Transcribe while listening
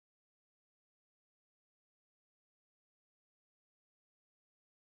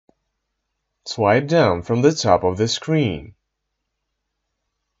Swipe down from the top of the screen.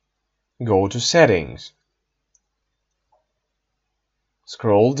 Go to Settings.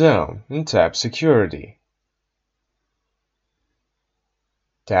 Scroll down and tap Security.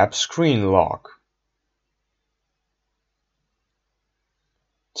 Tap Screen Lock.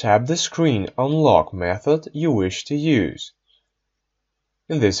 Tap the screen unlock method you wish to use.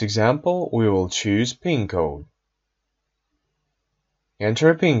 In this example, we will choose PIN code. Enter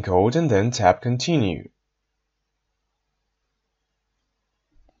a PIN code and then tap Continue.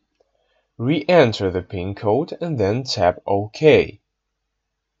 Re-enter the PIN code and then tap OK.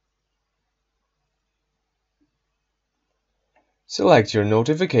 Select your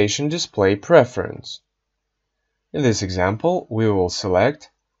notification display preference. In this example, we will select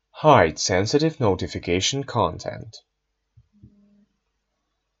Hide sensitive notification content.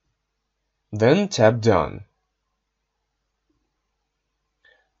 Then tap Done.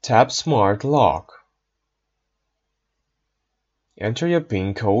 Tap Smart Lock. Enter your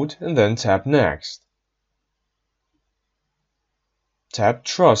PIN code and then tap Next. Tap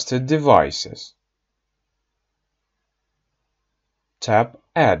Trusted Devices. Tap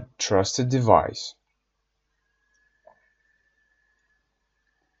Add Trusted Device.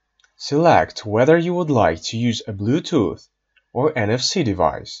 Select whether you would like to use a Bluetooth or NFC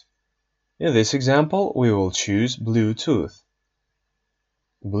device. In this example, we will choose Bluetooth.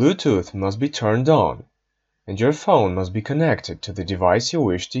 Bluetooth must be turned on, and your phone must be connected to the device you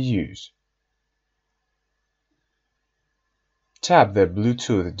wish to use. Tap the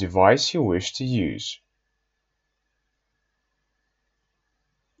Bluetooth device you wish to use.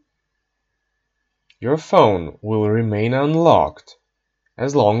 Your phone will remain unlocked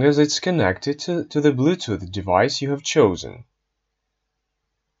as long as it's connected to the Bluetooth device you have chosen.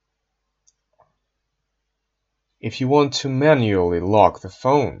 If you want to manually lock the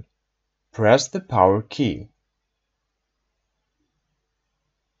phone, press the power key.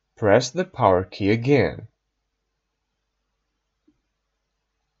 Press the power key again.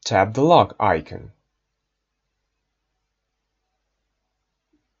 Tap the lock icon.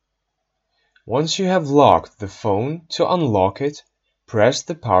 Once you have locked the phone, to unlock it, press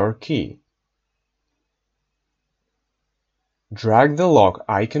the power key. Drag the lock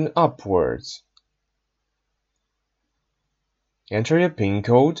icon upwards. Enter your PIN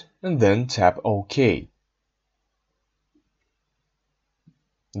code and then tap OK.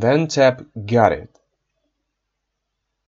 Then tap Got it.